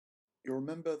You'll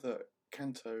remember that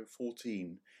Canto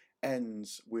 14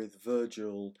 ends with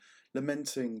Virgil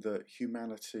lamenting that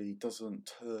humanity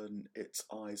doesn't turn its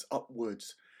eyes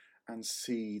upwards and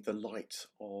see the light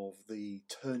of the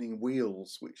turning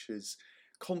wheels, which is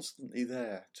constantly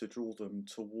there to draw them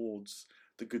towards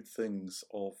the good things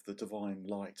of the divine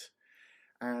light.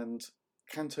 And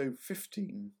Canto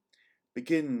 15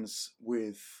 begins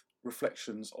with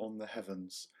reflections on the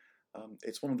heavens.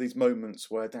 It's one of these moments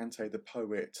where Dante the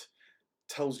poet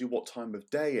tells you what time of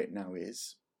day it now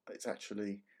is. It's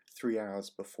actually 3 hours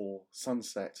before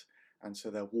sunset, and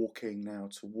so they're walking now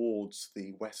towards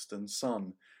the western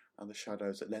sun and the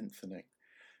shadows are lengthening.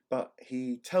 But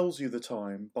he tells you the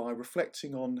time by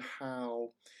reflecting on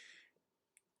how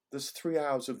there's 3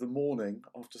 hours of the morning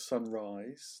after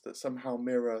sunrise that somehow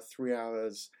mirror 3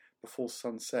 hours before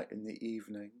sunset in the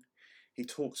evening. He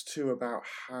talks too about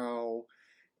how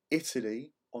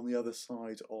Italy, on the other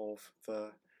side of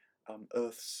the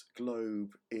Earth's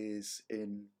globe, is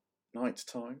in night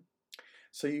time.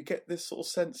 So you get this sort of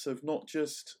sense of not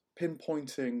just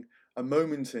pinpointing a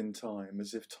moment in time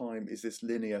as if time is this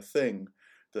linear thing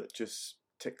that just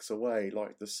ticks away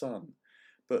like the sun,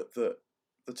 but that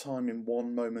the time in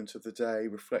one moment of the day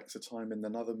reflects a time in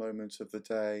another moment of the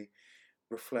day,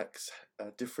 reflects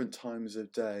different times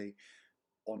of day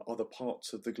on other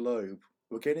parts of the globe.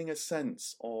 We're getting a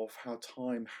sense of how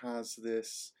time has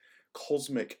this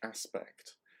cosmic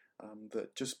aspect,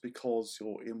 that just because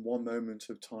you're in one moment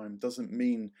of time doesn't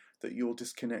mean that you're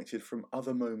disconnected from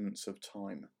other moments of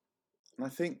time. And I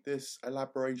think this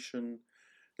elaboration,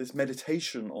 this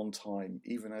meditation on time,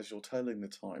 even as you're telling the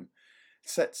time,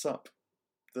 sets up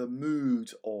the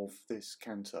mood of this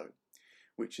canto,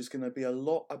 which is going to be a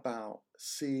lot about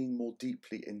seeing more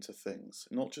deeply into things,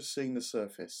 not just seeing the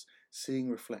surface, seeing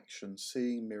reflection,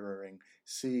 seeing mirroring,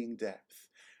 seeing depth,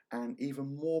 and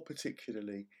even more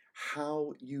particularly,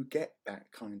 how you get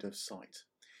that kind of sight,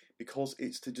 because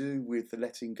it's to do with the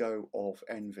letting go of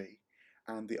envy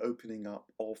and the opening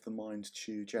up of the mind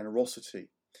to generosity.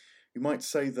 You might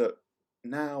say that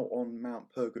now on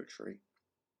Mount Purgatory,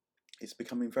 it's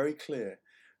becoming very clear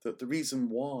that the reason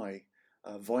why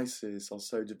vices are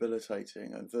so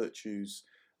debilitating and virtues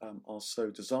are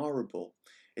so desirable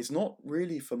is not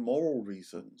really for moral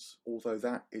reasons, although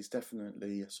that is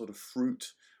definitely a sort of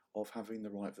fruit of having the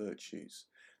right virtues.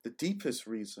 The deepest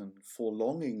reason for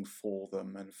longing for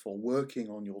them and for working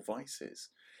on your vices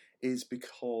is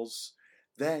because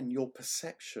then your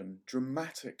perception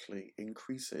dramatically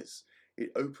increases.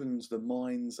 It opens the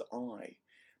mind's eye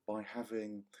by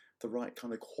having the right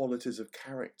kind of qualities of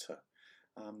character.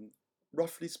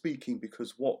 Roughly speaking,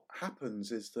 because what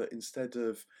happens is that instead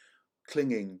of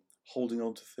clinging, holding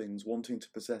on to things, wanting to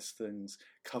possess things,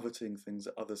 coveting things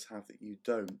that others have that you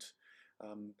don't,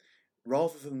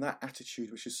 rather than that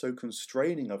attitude which is so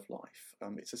constraining of life,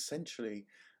 it's essentially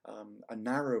a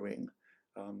narrowing,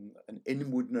 an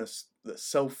inwardness that's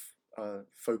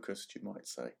self-focused, you might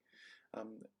say,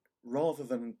 rather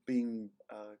than being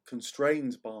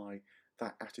constrained by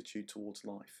that attitude towards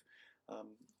life.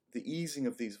 The easing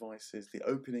of these vices, the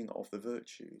opening of the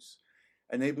virtues,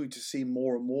 enable you to see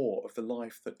more and more of the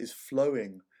life that is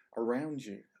flowing around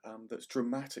you, that's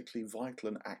dramatically vital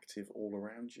and active all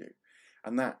around you.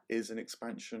 And that is an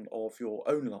expansion of your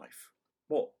own life.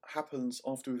 What happens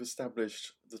after we've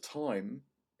established the time,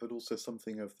 but also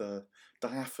something of the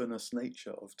diaphanous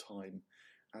nature of time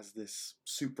as this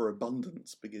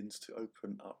superabundance begins to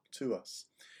open up to us?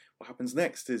 What happens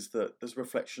next is that there's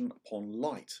reflection upon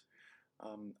light.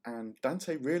 And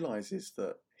Dante realizes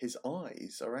that his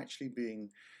eyes are actually being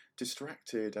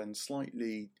distracted and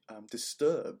slightly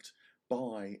disturbed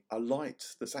by a light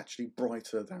that's actually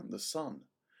brighter than the sun.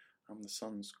 The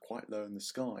sun's quite low in the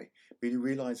sky, but he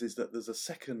realizes that there's a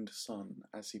second sun,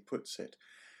 as he puts it,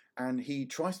 and he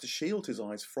tries to shield his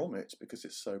eyes from it because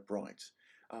it's so bright,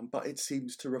 but it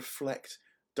seems to reflect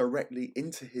directly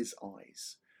into his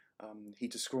eyes. He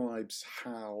describes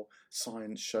how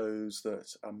science shows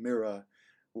that a mirror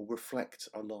will reflect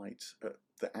a light at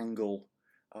the angle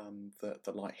that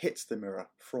the light hits the mirror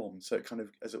from. So it kind of,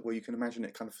 as it were, you can imagine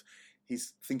it kind of,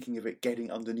 he's thinking of it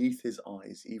getting underneath his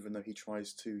eyes, even though he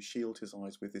tries to shield his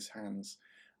eyes with his hands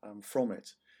from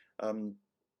it.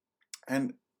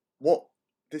 And what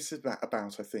this is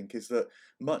about, I think, is that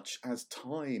much as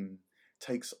time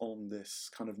takes on this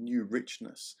kind of new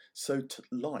richness, so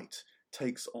light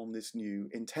takes on this new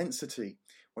intensity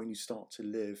when you start to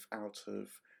live out of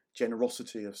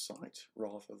generosity of sight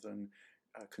rather than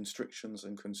constrictions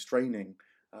and constraining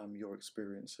your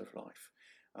experience of life.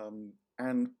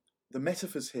 And the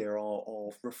metaphors here are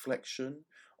of reflection,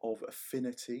 of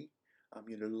affinity.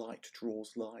 Light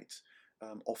draws light.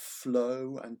 of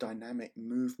flow and dynamic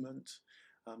movement.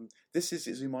 This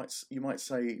is you might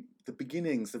say, the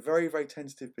beginnings, the very, very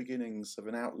tentative beginnings of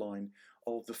an outline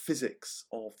of the physics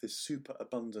of this super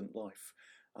abundant life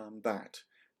that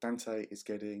Dante is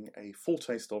getting a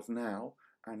foretaste of now,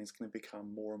 and is going to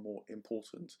become more and more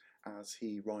important as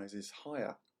he rises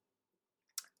higher.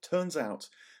 Turns out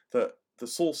that the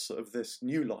source of this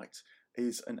new light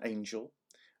is an angel.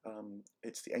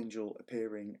 It's the angel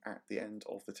appearing at the end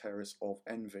of the Terrace of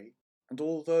Envy. And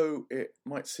although it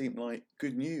might seem like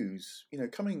good news,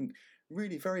 coming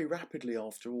really very rapidly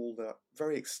after all that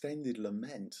very extended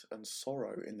lament and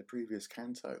sorrow in the previous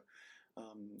canto,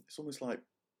 it's almost like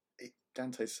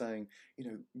Dante's saying,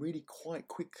 really quite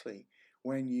quickly,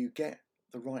 when you get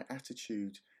the right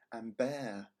attitude and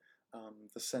bear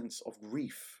the sense of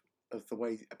grief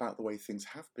about the way things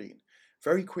have been,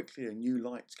 very quickly a new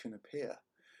light can appear.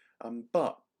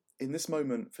 But in this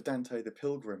moment for Dante the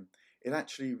Pilgrim, it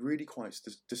actually really quite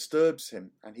disturbs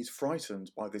him, and he's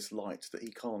frightened by this light that he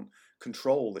can't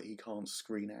control, that he can't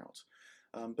screen out.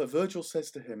 But Virgil says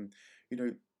to him,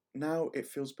 now it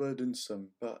feels burdensome,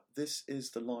 but this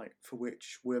is the light for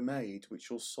which we're made, which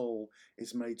your soul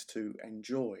is made to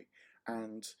enjoy.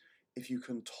 And if you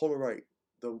can tolerate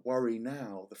the worry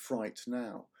now, the fright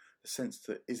now, the sense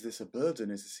that, is this a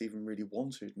burden? Is this even really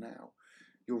wanted now?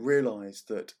 You'll realise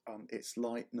that its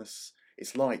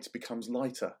light becomes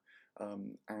lighter,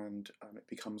 and it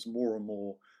becomes more and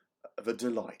more of a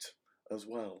delight as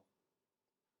well.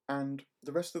 And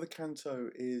the rest of the canto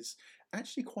is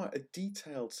actually quite a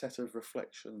detailed set of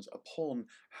reflections upon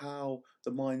how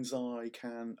the mind's eye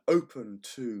can open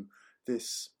to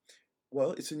this.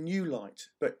 Well, it's a new light,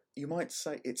 but you might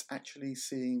say it's actually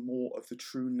seeing more of the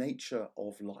true nature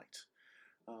of light.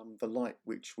 The light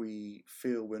which we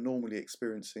feel we're normally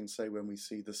experiencing, say when we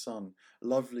see the sun,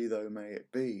 lovely though may it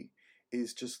be,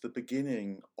 is just the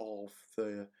beginning of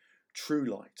the true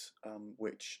light,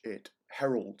 which it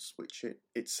heralds, which it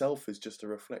itself is just a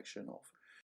reflection of.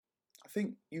 I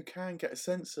think you can get a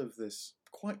sense of this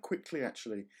quite quickly,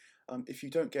 actually, if you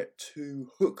don't get too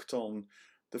hooked on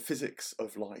the physics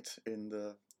of light in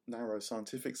the narrow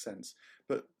scientific sense,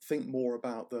 but think more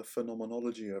about the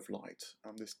phenomenology of light,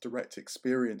 this direct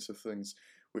experience of things,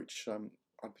 which I've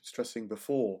been stressing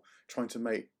before, trying to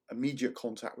make immediate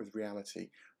contact with reality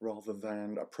rather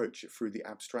than approach it through the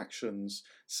abstractions,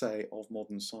 say, of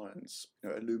modern science,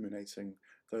 illuminating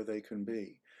though they can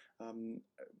be.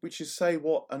 Which is, say,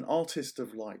 what an artist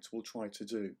of light will try to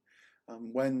do.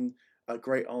 When a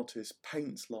great artist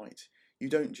paints light, you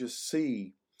don't just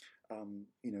see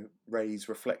rays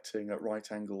reflecting at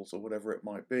right angles or whatever it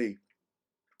might be,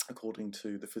 according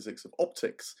to the physics of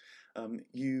optics.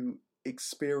 You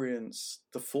experience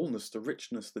the fullness, the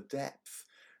richness, the depth,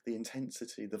 the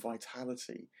intensity, the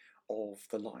vitality of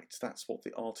the light. That's what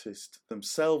the artist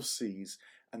themselves sees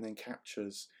and then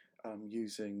captures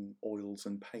using oils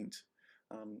and paint.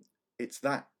 It's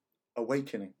that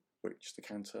awakening which the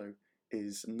canto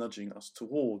is nudging us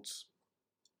towards.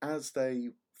 As they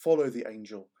follow the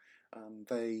angel,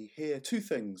 they hear two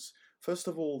things. First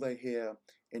of all, they hear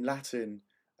in Latin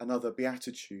another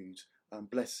beatitude,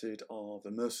 blessed are the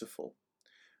merciful.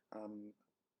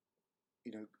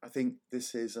 I think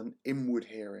this is an inward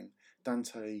hearing.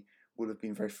 Dante will have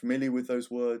been very familiar with those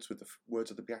words, with the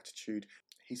words of the beatitude.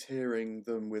 He's hearing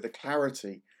them with a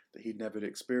clarity that he'd never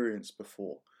experienced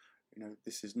before.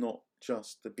 This is not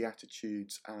just the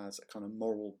Beatitudes as a kind of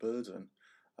moral burden.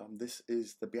 This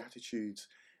is the Beatitudes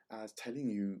as telling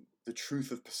you the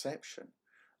truth of perception,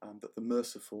 that the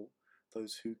merciful,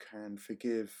 those who can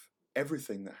forgive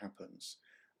everything that happens,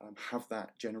 have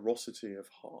that generosity of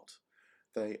heart.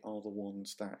 They are the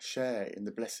ones that share in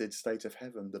the blessed state of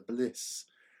heaven, the bliss,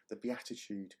 the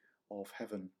beatitude of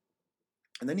heaven.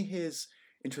 And then he hears,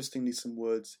 interestingly, some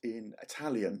words in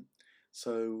Italian.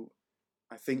 So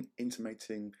I think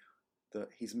intimating that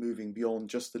he's moving beyond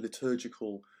just the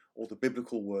liturgical or the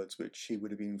biblical words which he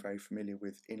would have been very familiar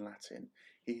with in Latin.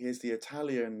 He hears the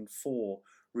Italian for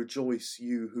rejoice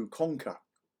you who conquer.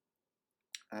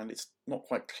 And it's not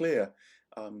quite clear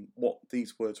what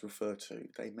these words refer to.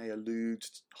 They may allude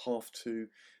half to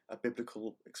a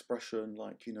biblical expression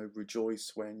like,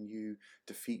 rejoice when you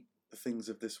defeat the things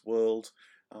of this world,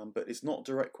 but it's not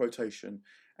direct quotation.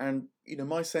 And,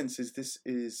 my sense is this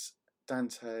is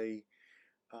Dante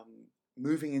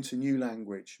moving into new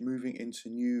language, moving into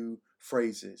new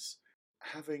phrases,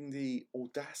 having the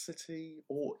audacity,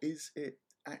 or is it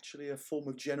actually a form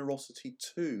of generosity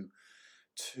too,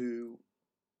 to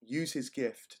use his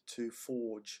gift to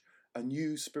forge a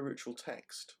new spiritual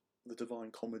text, the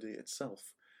Divine Comedy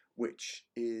itself, which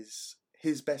is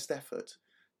his best effort,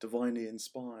 divinely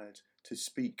inspired, to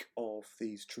speak of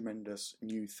these tremendous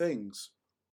new things.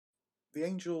 The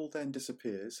angel then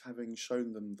disappears, having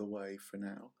shown them the way for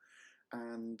now,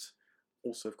 and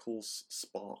also, of course,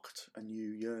 sparked a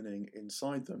new yearning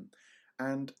inside them.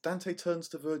 And Dante turns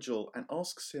to Virgil and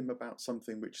asks him about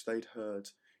something which they'd heard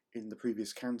in the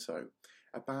previous canto,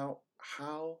 about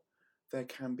how there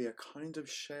can be a kind of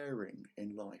sharing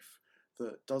in life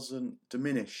that doesn't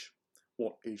diminish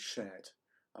what is shared,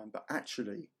 but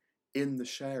actually, in the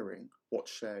sharing,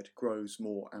 what's shared grows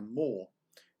more and more.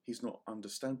 He's not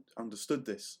understood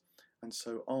this, and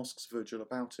so asks Virgil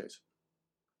about it.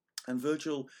 And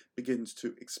Virgil begins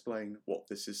to explain what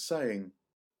this is saying.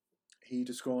 He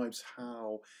describes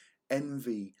how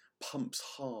envy pumps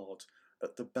hard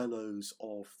at the bellows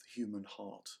of the human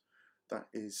heart. That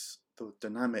is the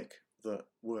dynamic that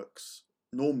works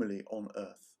normally on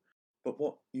earth. But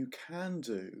what you can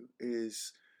do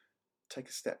is take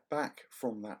a step back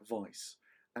from that vice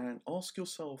and ask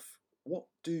yourself, what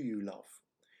do you love?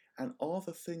 And are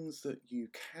the things that you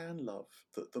can love,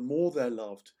 that the more they're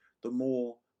loved, the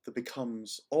more there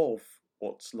becomes of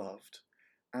what's loved?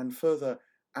 And further,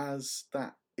 as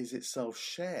that is itself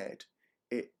shared,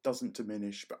 it doesn't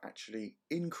diminish but actually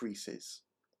increases.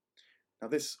 Now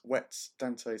this whets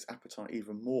Dante's appetite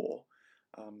even more.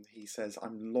 He says,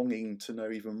 I'm longing to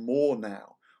know even more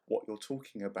now what you're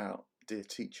talking about, dear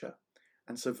teacher.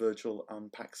 And so Virgil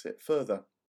unpacks it further.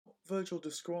 What Virgil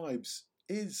describes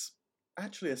is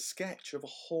actually a sketch of a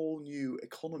whole new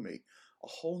economy, a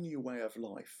whole new way of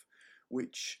life,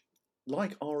 which,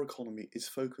 like our economy, is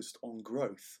focused on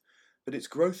growth, but it's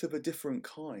growth of a different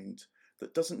kind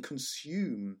that doesn't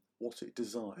consume what it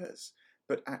desires,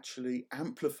 but actually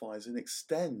amplifies and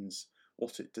extends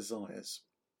what it desires.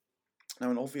 Now,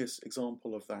 an obvious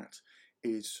example of that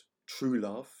is true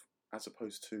love, as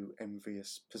opposed to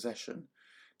envious possession,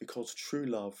 because true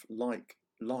love, like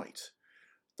light,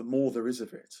 the more there is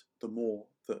of it, the more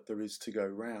that there is to go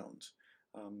round.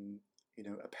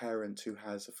 A parent who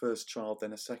has a first child,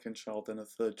 then a second child, then a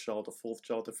third child, a fourth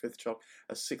child, a fifth child,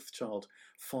 a sixth child,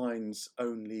 finds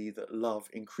only that love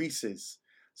increases,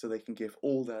 so they can give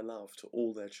all their love to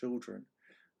all their children.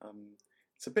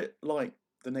 It's a bit like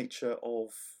the nature of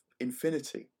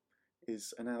infinity,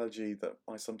 is an analogy that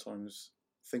I sometimes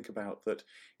think about, that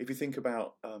if you think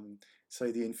about,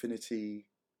 say, the infinity,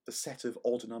 the set of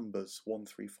odd numbers, 1,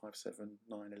 3, 5, 7,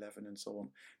 9, 11, and so on.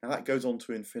 Now that goes on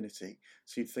to infinity,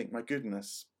 so you'd think, my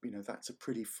goodness, that's a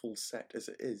pretty full set as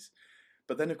it is.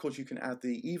 But then, of course, you can add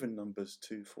the even numbers,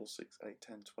 2, 4, 6, 8,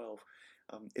 10, 12.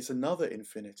 It's another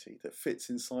infinity that fits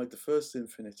inside the first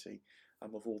infinity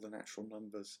of all the natural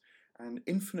numbers. And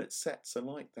infinite sets are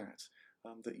like that.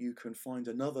 That you can find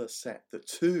another set that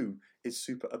too is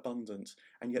super abundant,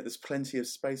 and yet there's plenty of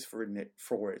space for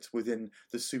it within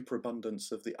the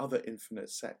superabundance of the other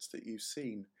infinite sets that you've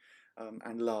seen.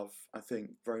 And love, I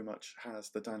think, very much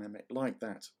has the dynamic like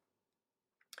that.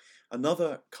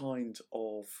 Another kind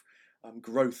of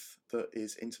growth that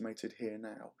is intimated here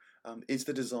now is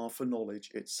the desire for knowledge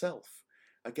itself.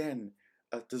 Again,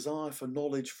 a desire for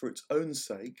knowledge for its own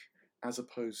sake, as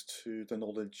opposed to the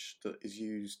knowledge that is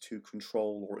used to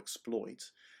control or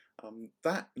exploit.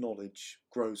 That knowledge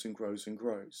grows and grows and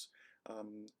grows.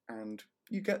 And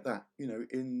you get that,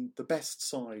 in the best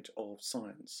side of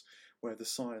science, where the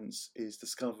science is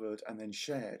discovered and then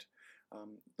shared.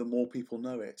 The more people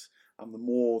know it, the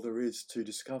more there is to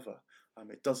discover.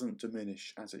 It doesn't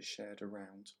diminish as it's shared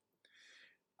around.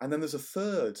 And then there's a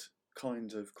third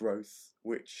kind of growth,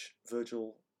 which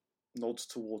Virgil nods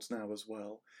towards now as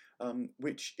well,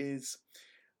 which is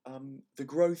the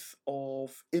growth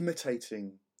of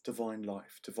imitating divine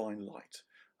life, divine light.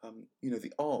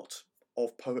 The art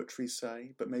of poetry,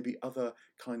 say, but maybe other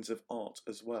kinds of art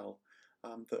as well.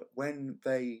 That when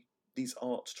these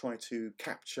arts try to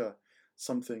capture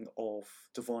something of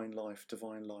divine life,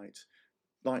 divine light,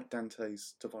 like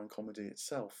Dante's Divine Comedy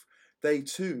itself, they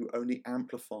too only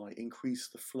amplify, increase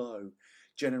the flow,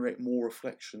 generate more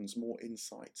reflections, more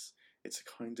insights. It's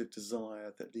a kind of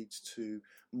desire that leads to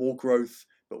more growth,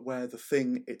 but where the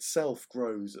thing itself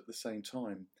grows at the same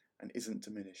time and isn't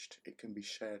diminished. It can be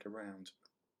shared around.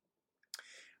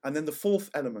 And then the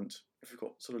fourth element, if you've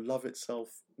got sort of love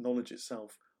itself, knowledge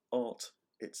itself, art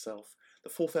itself, the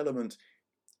fourth element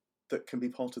that can be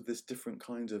part of this different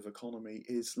kind of economy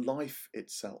is life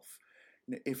itself.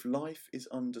 If life is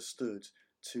understood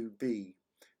to be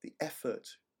the effort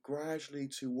gradually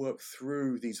to work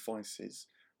through these vices,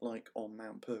 like on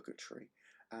Mount Purgatory,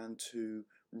 and to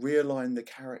realign the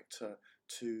character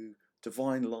to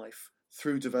divine life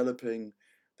through developing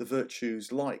the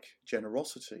virtues like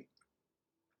generosity,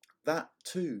 that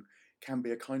too can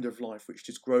be a kind of life which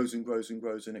just grows and grows and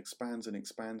grows and expands and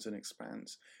expands and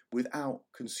expands without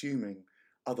consuming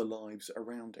other lives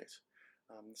around it.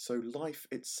 So life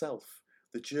itself,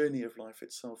 the journey of life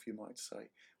itself, you might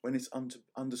say, when it's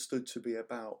understood to be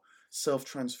about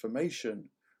self-transformation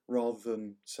rather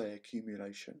than, say,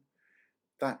 accumulation,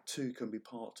 that too can be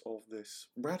part of this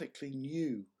radically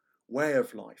new way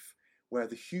of life, where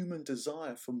the human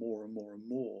desire for more and more and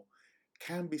more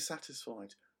can be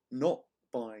satisfied not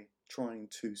by trying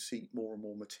to seek more and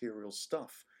more material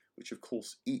stuff, which of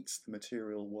course eats the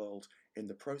material world in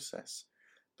the process,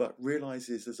 but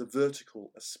realizes there's a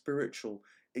vertical, a spiritual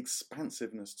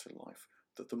expansiveness to life,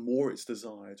 that the more it's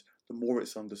desired, the more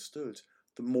it's understood,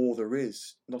 the more there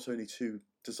is not only to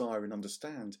desire and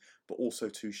understand, but also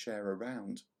to share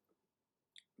around.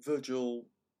 Virgil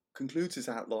concludes his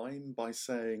outline by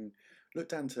saying, look,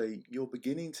 Dante, you're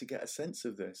beginning to get a sense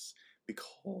of this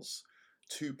because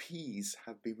two P's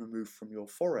have been removed from your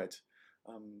forehead.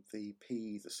 The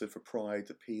P that stood for pride,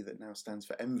 the P that now stands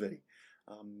for envy.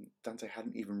 Dante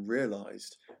hadn't even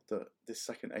realized that this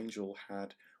second angel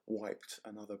had wiped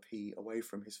another P away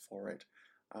from his forehead.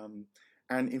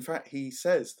 And in fact, he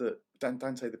says that,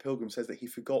 Dante the Pilgrim says that he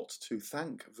forgot to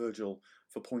thank Virgil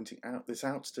for pointing this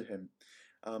out to him.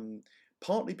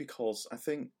 Partly because I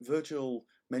think Virgil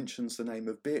mentions the name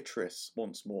of Beatrice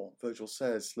once more. Virgil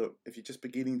says, look, if you're just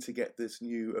beginning to get this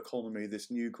new economy, this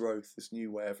new growth, this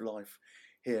new way of life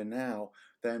here now,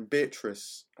 then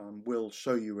Beatrice will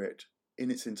show you it in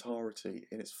its entirety,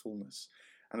 in its fullness.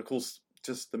 And of course,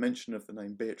 just the mention of the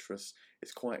name Beatrice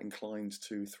is quite inclined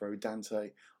to throw Dante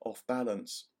off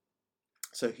balance.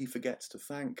 So he forgets to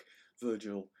thank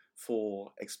Virgil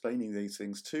for explaining these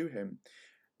things to him.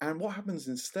 And what happens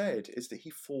instead is that he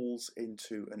falls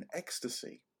into an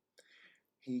ecstasy.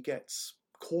 He gets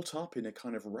caught up in a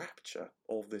kind of rapture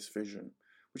of this vision,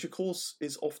 which of course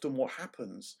is often what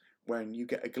happens when you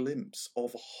get a glimpse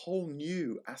of a whole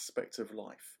new aspect of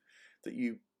life that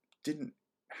you didn't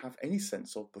have any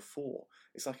sense of before.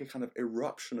 It's like a kind of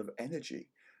eruption of energy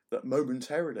that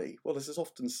momentarily, well, as is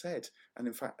often said, and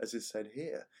in fact as is said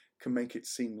here, can make it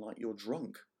seem like you're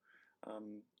drunk.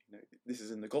 This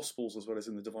is in the Gospels as well as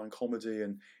in the Divine Comedy,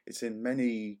 and it's in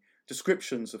many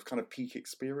descriptions of kind of peak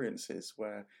experiences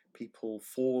where people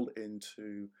fall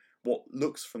into what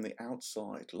looks from the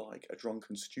outside like a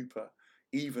drunken stupor,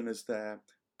 even as they're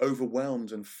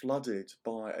overwhelmed and flooded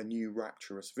by a new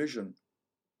rapturous vision.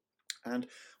 And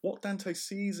what Dante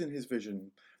sees in his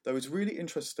vision, though, is really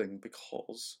interesting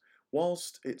because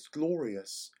whilst it's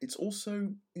glorious, it's also,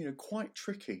 quite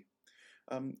tricky.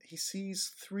 He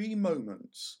sees three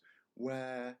moments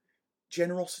where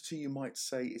generosity, you might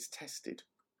say, is tested.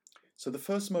 So the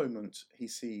first moment he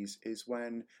sees is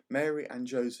when Mary and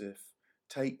Joseph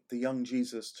take the young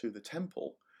Jesus to the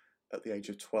temple at the age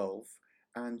of 12,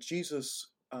 and Jesus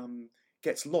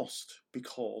gets lost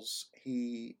because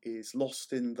he is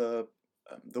lost in the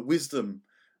wisdom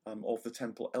of the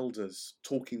temple elders,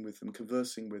 talking with them,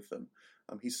 conversing with them.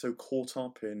 He's so caught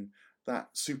up in that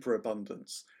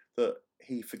superabundance that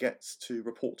he forgets to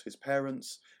report to his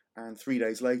parents, and 3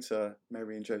 days later,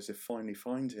 Mary and Joseph finally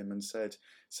find him and say,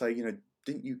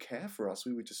 didn't you care for us?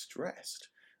 We were distressed.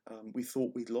 We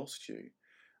thought we'd lost you.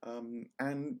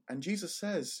 And Jesus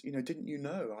says, didn't you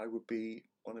know I would be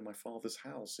in my Father's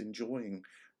house enjoying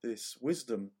this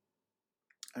wisdom?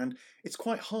 And it's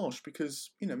quite harsh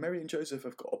because, Mary and Joseph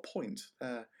have got a point.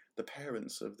 They're the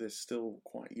parents of this still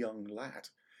quite young lad.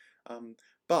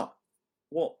 But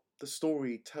what the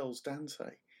story tells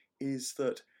Dante is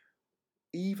that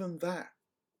even that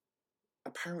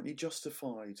apparently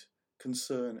justified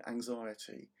concern,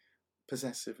 anxiety,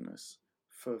 possessiveness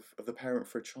of the parent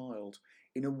for a child,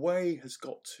 in a way has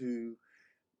got to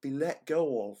be let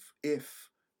go of if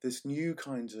this new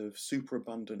kind of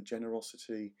superabundant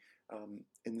generosity,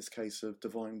 in this case of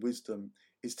divine wisdom,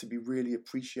 is to be really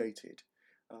appreciated.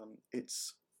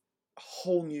 It's a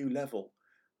whole new level.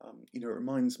 It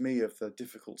reminds me of the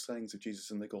difficult sayings of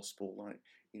Jesus in the Gospel, like,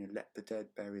 let the dead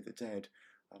bury the dead.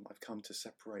 I've come to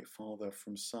separate father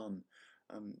from son.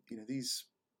 These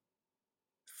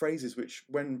phrases which,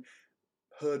 when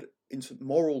heard into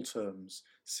moral terms,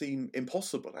 seem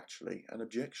impossible, actually, and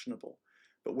objectionable.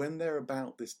 But when they're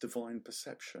about this divine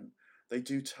perception, they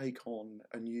do take on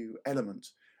a new element,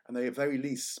 and they at very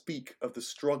least speak of the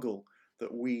struggle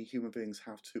that we human beings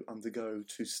have to undergo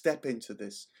to step into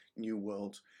this new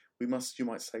world. We must, you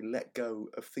might say, let go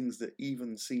of things that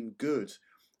even seem good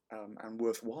and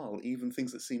worthwhile, even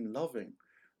things that seem loving,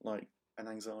 like an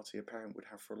anxiety a parent would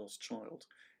have for a lost child,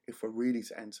 if we're really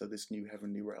to enter this new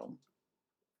heavenly realm.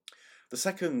 The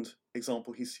second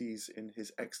example he sees in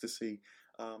his ecstasy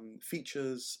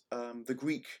features the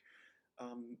Greek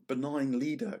benign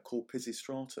leader called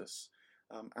Pisistratus.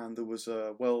 And there was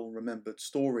a well-remembered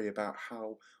story about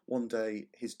how one day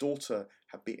his daughter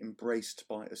had been embraced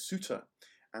by a suitor,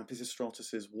 and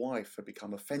Pisistratus's wife had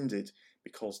become offended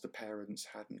because the parents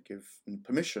hadn't given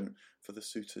permission for the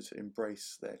suitor to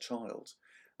embrace their child.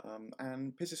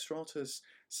 And Pisistratus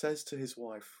says to his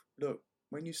wife, look,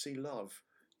 when you see love,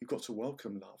 you've got to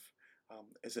welcome love.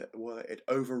 As it were, it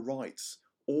overwrites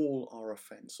all our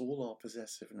offence, all our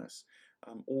possessiveness,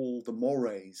 all the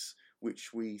mores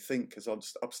which we think as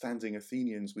upstanding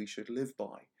Athenians we should live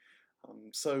by.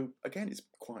 So again, it's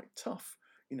quite tough.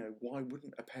 Why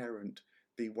wouldn't a parent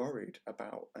be worried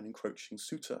about an encroaching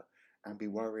suitor and be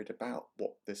worried about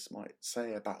what this might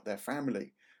say about their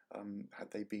family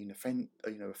had they been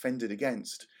offended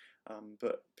against?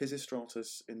 But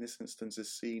Pisistratus in this instance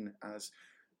is seen as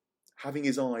having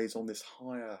his eyes on this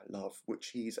higher love which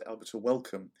he's able to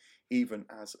welcome even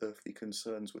as earthly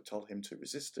concerns would tell him to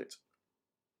resist it.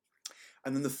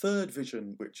 And then the third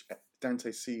vision which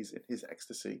Dante sees in his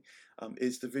ecstasy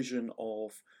is the vision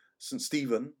of St.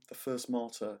 Stephen, the first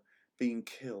martyr, being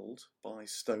killed by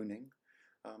stoning,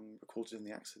 recorded in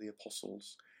the Acts of the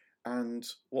Apostles. And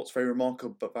what's very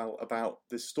remarkable about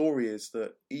this story is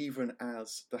that even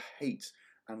as the hate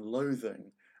and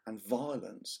loathing and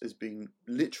violence is being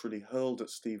literally hurled at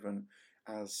Stephen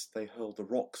as they hurl the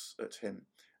rocks at him,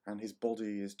 and his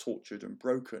body is tortured and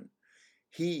broken,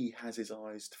 he has his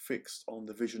eyes fixed on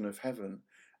the vision of heaven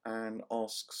and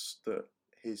asks that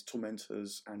his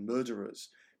tormentors and murderers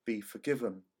be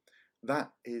forgiven. That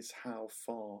is how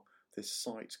far this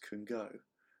sight can go,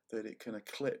 that it can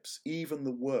eclipse even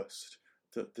the worst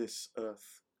that this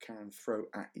earth can throw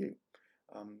at you,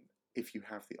 if you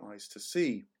have the eyes to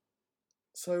see.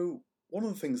 So one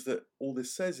of the things that all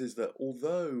this says is that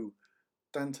although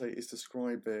Dante is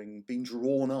describing being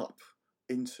drawn up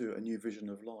into a new vision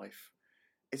of life,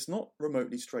 it's not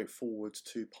remotely straightforward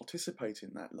to participate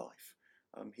in that life.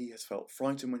 He has felt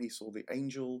frightened when he saw the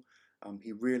angel.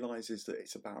 He realizes that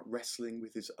it's about wrestling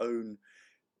with his own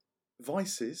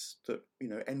vices, that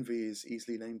envy is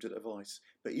easily named as a vice,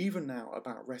 but even now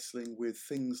about wrestling with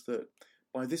things that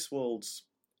by this world's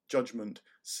judgment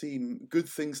seem good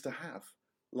things to have,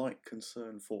 like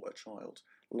concern for a child,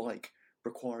 like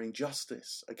requiring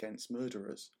justice against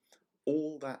murderers.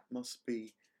 All that must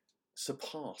be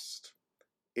surpassed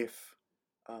if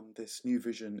this new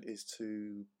vision is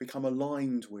to become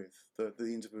aligned with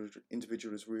the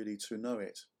individual is really to know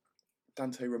it.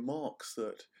 Dante remarks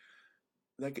that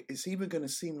it's even going to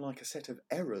seem like a set of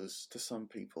errors to some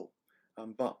people,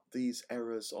 but these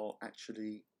errors are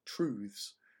actually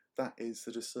truths. That is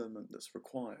the discernment that's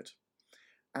required.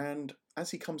 And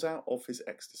as he comes out of his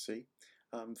ecstasy,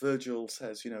 Virgil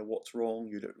says, what's wrong?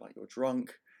 You look like you're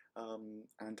drunk.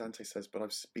 And Dante says, but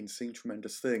I've been seeing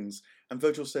tremendous things. And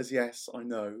Virgil says, yes, I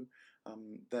know.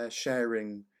 They're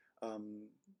sharing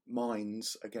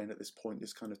minds, again at this point,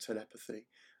 this kind of telepathy.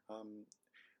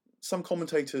 Some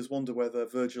commentators wonder whether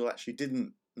Virgil actually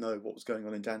didn't know what was going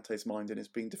on in Dante's mind and is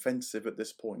being defensive at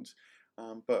this point.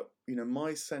 But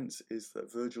my sense is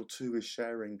that Virgil too is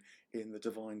sharing in the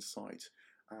divine sight,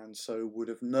 and so would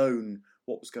have known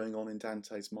what was going on in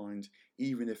Dante's mind,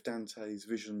 even if Dante's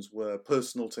visions were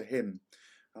personal to him.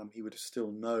 He would have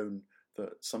still known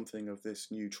that something of this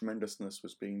new tremendousness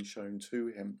was being shown to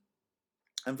him.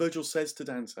 And Virgil says to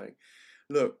Dante,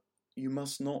 look, you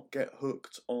must not get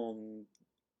hooked on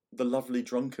the lovely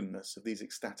drunkenness of these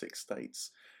ecstatic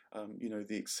states,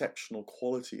 the exceptional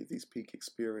quality of these peak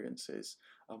experiences,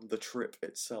 the trip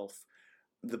itself.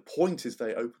 The point is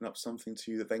they open up something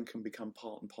to you that then can become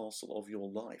part and parcel of your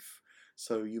life.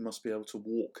 So you must be able to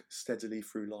walk steadily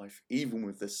through life, even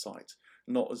with this sight,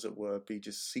 not, as it were, be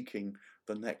just seeking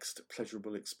the next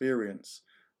pleasurable experience.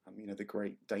 The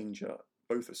great danger,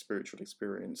 both of spiritual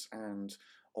experience and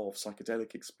of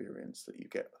psychedelic experience, that you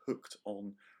get hooked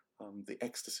on the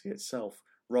ecstasy itself,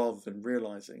 rather than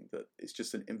realizing that it's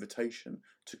just an invitation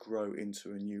to grow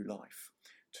into a new life,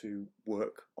 to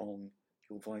work on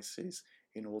your vices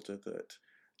in order that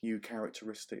new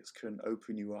characteristics can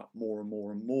open you up more and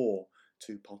more and more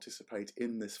to participate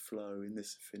in this flow, in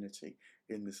this affinity,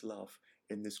 in this love,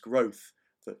 in this growth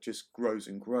that just grows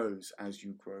and grows as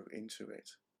you grow into it.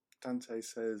 Dante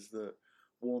says that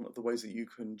one of the ways that you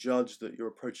can judge that you're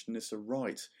approaching this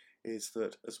aright is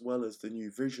that, as well as the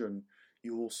new vision,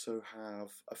 you also have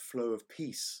a flow of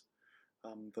peace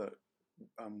that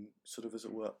sort of, as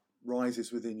it were,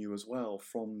 rises within you as well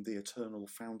from the eternal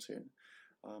fountain.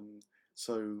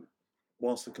 So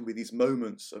whilst there can be these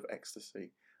moments of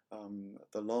ecstasy,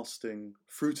 the lasting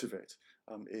fruit of it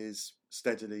is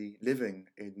steadily living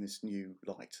in this new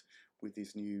light with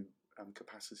these new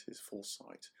capacities for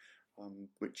sight,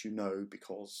 which you know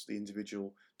because the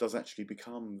individual does actually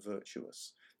become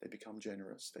virtuous, they become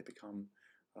generous, they become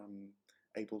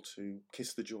able to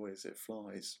kiss the joy as it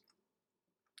flies.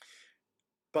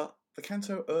 But the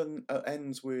canto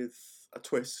ends with a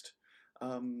twist,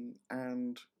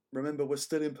 and remember, we're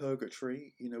still in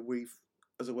purgatory. You know, we've,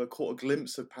 as it were, caught a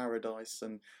glimpse of paradise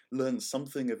and learned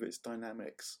something of its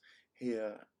dynamics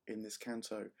here in this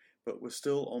canto. But we're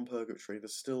still on purgatory.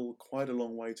 There's still quite a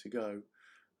long way to go.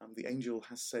 The angel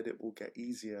has said it will get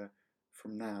easier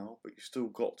from now, but you've still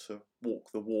got to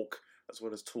walk the walk as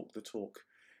well as talk the talk.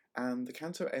 And the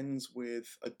canto ends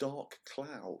with a dark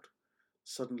cloud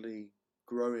suddenly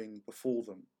growing before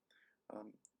them.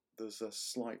 There's a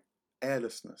slight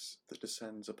airlessness that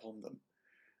descends upon them,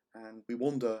 and we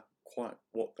wonder quite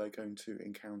what they're going to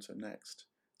encounter next.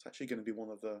 It's actually going to be one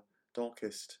of the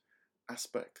darkest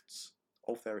aspects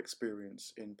of their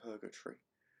experience in purgatory.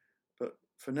 But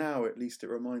for now, at least, it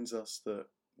reminds us that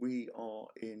we are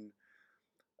in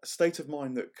a state of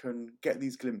mind that can get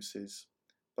these glimpses,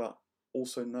 but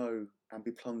also know and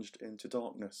be plunged into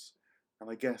darkness. And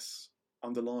I guess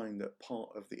underline that part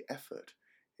of the effort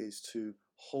is to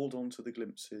hold on to the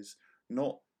glimpses,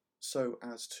 not so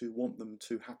as to want them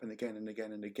to happen again and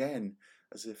again and again,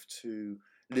 as if to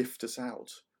lift us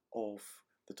out of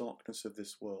the darkness of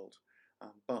this world,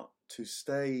 but to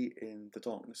stay in the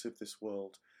darkness of this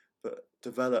world, but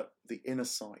develop the inner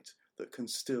sight that can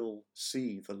still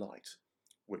see the light,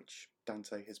 which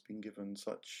Dante has been given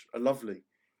such a lovely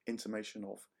intimation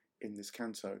of in this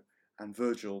canto, and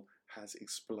Virgil has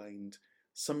explained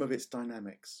some of its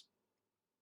dynamics